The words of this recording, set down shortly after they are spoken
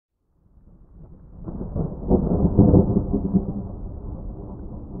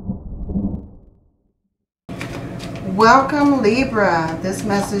Welcome, Libra. This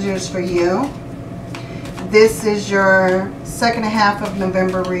message is for you. This is your second half of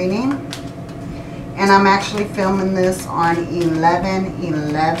November reading. And I'm actually filming this on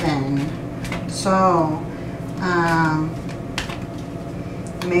 11/11. So,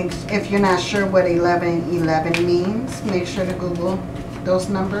 if you're not sure what 11/11 means, make sure to Google those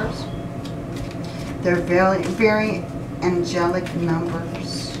numbers. They're very, very angelic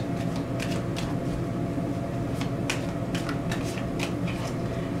numbers.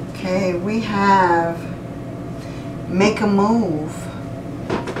 Okay, we have make a move.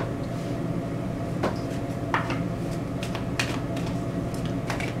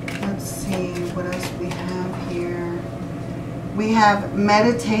 Let's see what else we have here. We have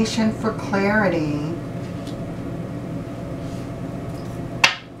meditation for clarity.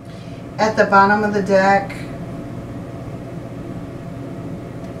 At the bottom of the deck,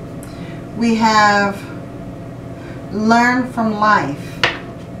 we have learn from life.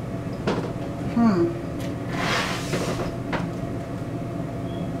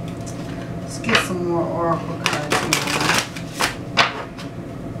 Let's get some more oracle cards here.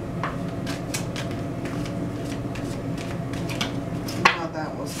 Well, that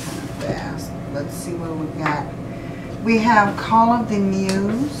was kind of fast. Let's see what we got. We have Call of the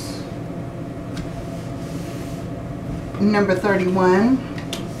Muse, number 31.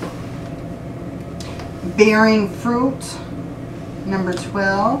 Bearing Fruit, number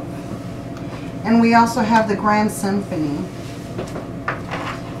 12. And we also have the Grand Symphony.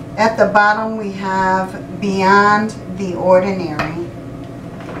 At the bottom we have Beyond the Ordinary.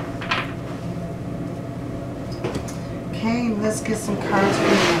 Okay, let's get some cards from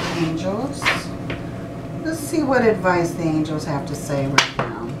the angels. Let's see what advice the angels have to say right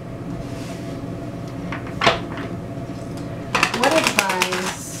now. What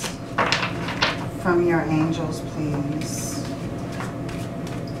advice from your angels, please?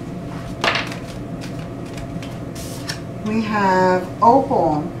 We have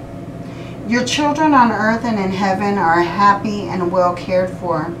Opal. Your children on earth and in heaven are happy and well cared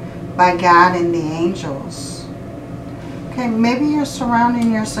for by God and the angels. Okay, maybe you're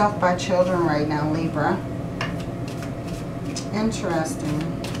surrounding yourself by children right now, Libra. Interesting.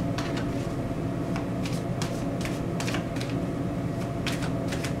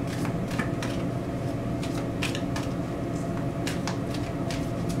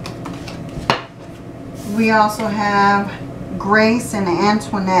 We also have Grace and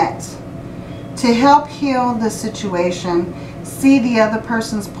Antoinette. To help heal the situation, see the other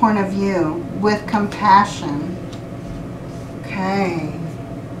person's point of view with compassion. Okay.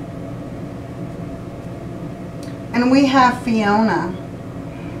 And we have Fiona.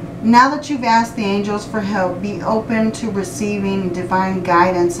 Now that you've asked the angels for help, be open to receiving divine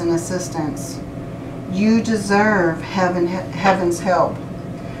guidance and assistance. You deserve heaven's help.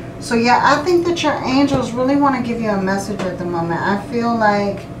 So yeah, I think that your angels really want to give you a message at the moment. I feel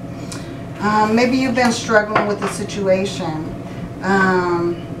like maybe you've been struggling with the situation.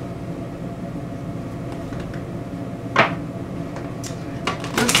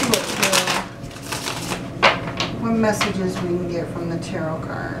 Let's see what messages we can get from the tarot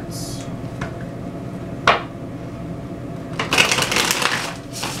cards.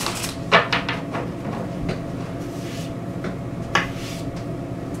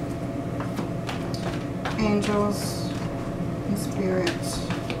 Angels and spirits,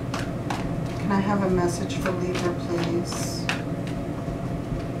 can I have a message for Libra, please?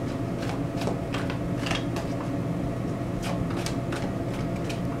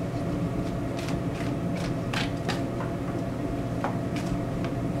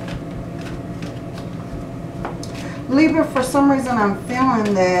 Libra, for some reason I'm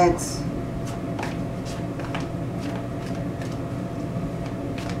feeling that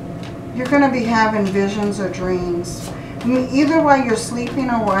you're going to be having visions or dreams. I mean, either while you're sleeping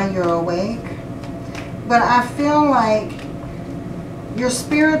or while you're awake. But I feel like your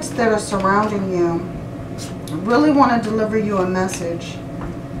spirits that are surrounding you really want to deliver you a message.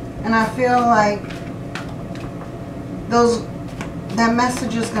 And I feel like that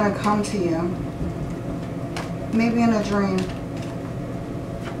message is going to come to you. Maybe in a dream.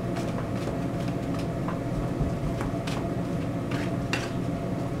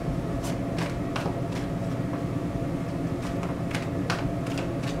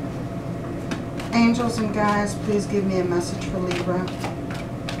 Angels and guides, please give me a message for Libra.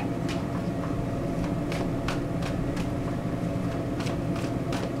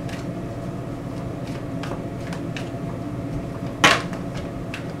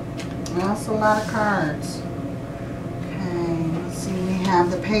 That's a lot of cards. Okay, let's see. We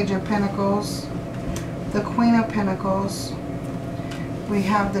have the Page of Pentacles. the Queen of Pentacles. We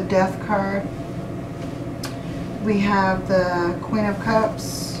have the Death card. We have the Queen of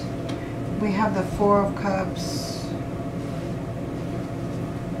Cups. We have the Four of Cups.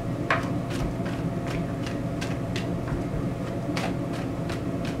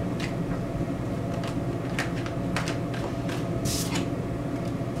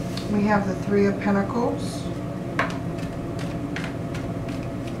 We have the Three of Pentacles.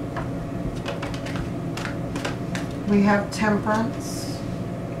 We have Temperance.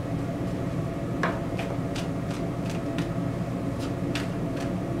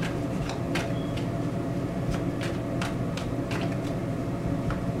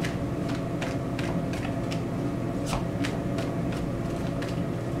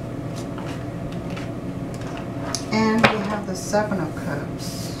 And we have the Seven of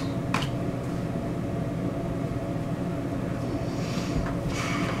Cups.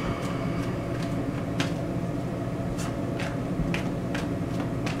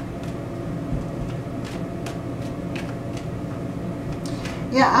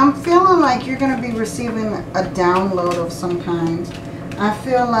 Yeah, I'm feeling like you're going to be receiving a download of some kind. I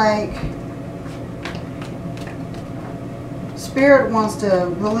feel like Spirit wants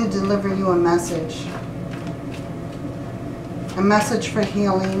to really deliver you a message. A message for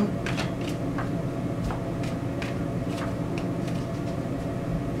healing.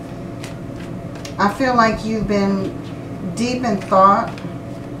 I feel like you've been deep in thought.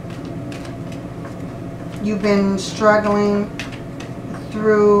 You've been struggling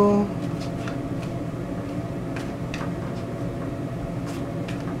through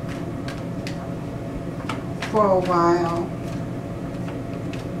for a while.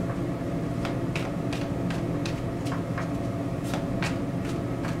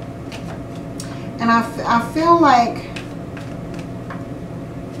 And I feel like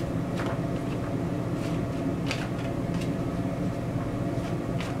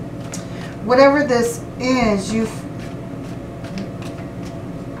whatever this is,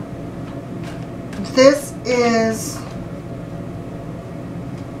 this is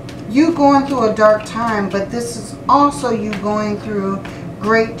you going through a dark time, but this is also you going through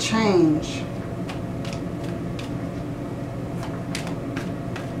great change.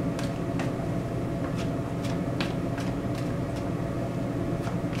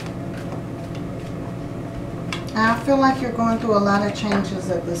 And I feel like you're going through a lot of changes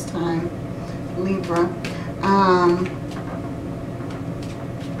at this time, Libra.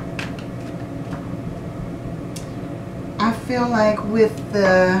 I feel like with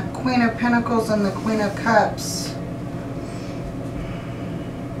the Queen of Pentacles and the Queen of Cups,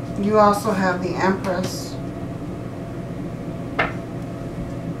 you also have the Empress.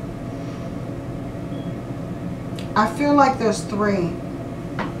 I feel like there's three.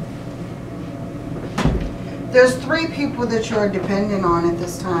 There's three people that you're dependent on at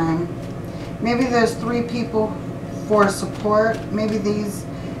this time. Maybe there's three people for support. Maybe these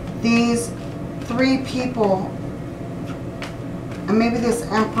three people, and maybe this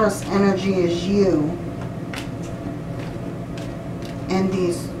Empress energy is you. And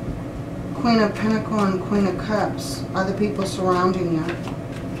these Queen of Pentacles and Queen of Cups are the people surrounding you.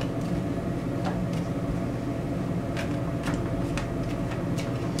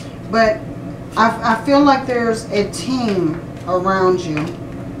 But I feel like there's a team around you.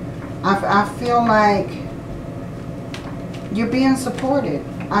 I feel like you're being supported.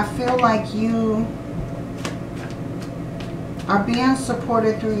 I feel like you are being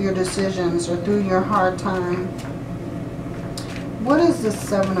supported through your decisions or through your hard time. What is the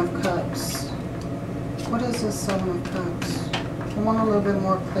Seven of Cups? What is the Seven of Cups? I want a little bit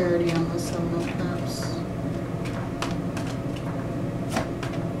more clarity on the Seven of Cups.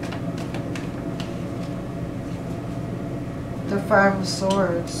 The Five of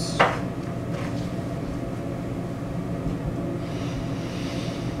Swords.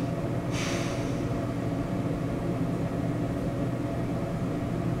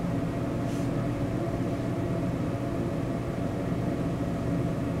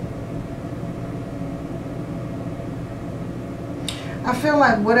 I feel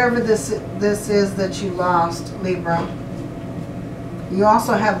like whatever this is that you lost, Libra, you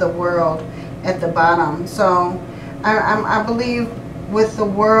also have the World at the bottom. So I believe with the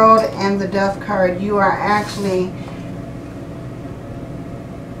World and the Death card, you are actually,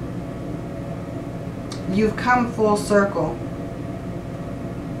 you've come full circle.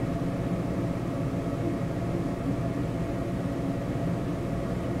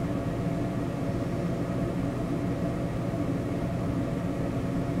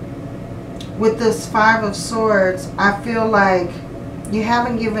 With this Five of Swords, I feel like you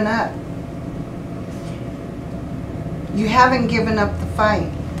haven't given up. You haven't given up the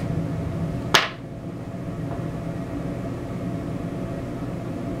fight.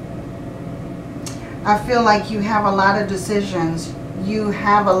 I feel like you have a lot of decisions. You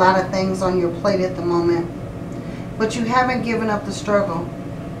have a lot of things on your plate at the moment. But you haven't given up the struggle.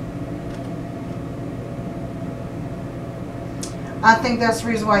 I think that's the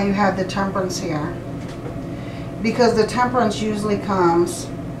reason why you have the Temperance here. Because the Temperance usually comes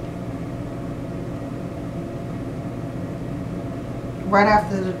right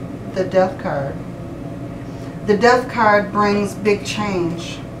after the Death card. The Death card brings big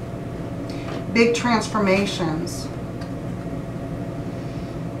change, big transformations,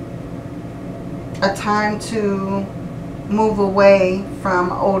 a time to move away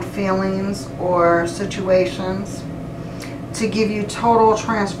from old feelings or situations, to give you total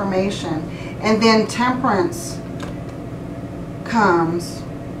transformation. And then Temperance comes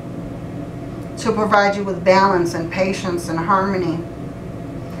to provide you with balance and patience and harmony.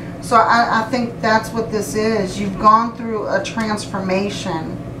 So I think that's what this is. You've gone through a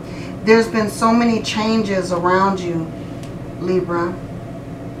transformation. There's been so many changes around you, Libra.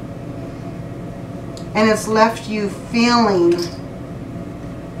 And it's left you feeling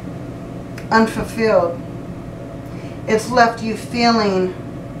unfulfilled. It's left you feeling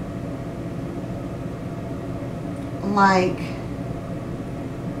like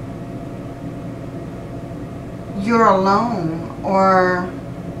you're alone, or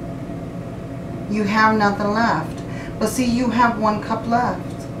you have nothing left. But see, you have one cup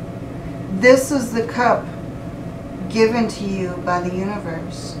left. This is the cup given to you by the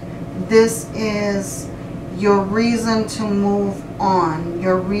universe. This is your reason to move on,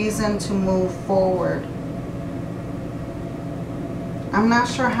 your reason to move forward. I'm not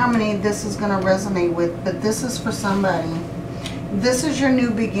sure how many this is going to resonate with, but this is for somebody. This is your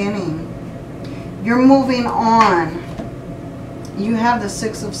new beginning. You're moving on. You have the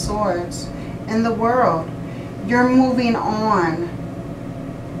Six of Swords in the World. You're moving on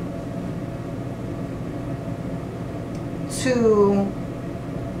to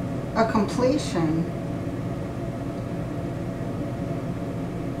a completion.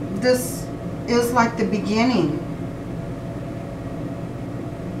 This is like the beginning.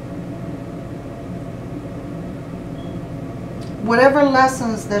 Whatever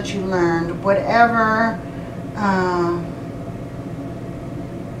lessons that you learned, whatever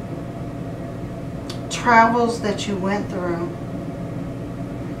travels that you went through,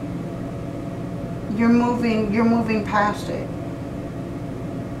 you're moving past it.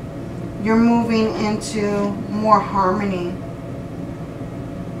 You're moving into more harmony,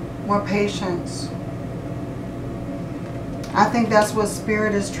 more patience. I think that's what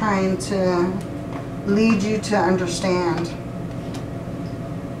Spirit is trying to lead you to understand.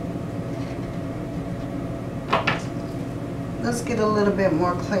 Let's get a little bit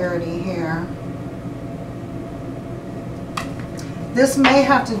more clarity here. This may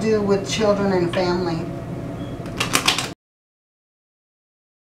have to do with children and family.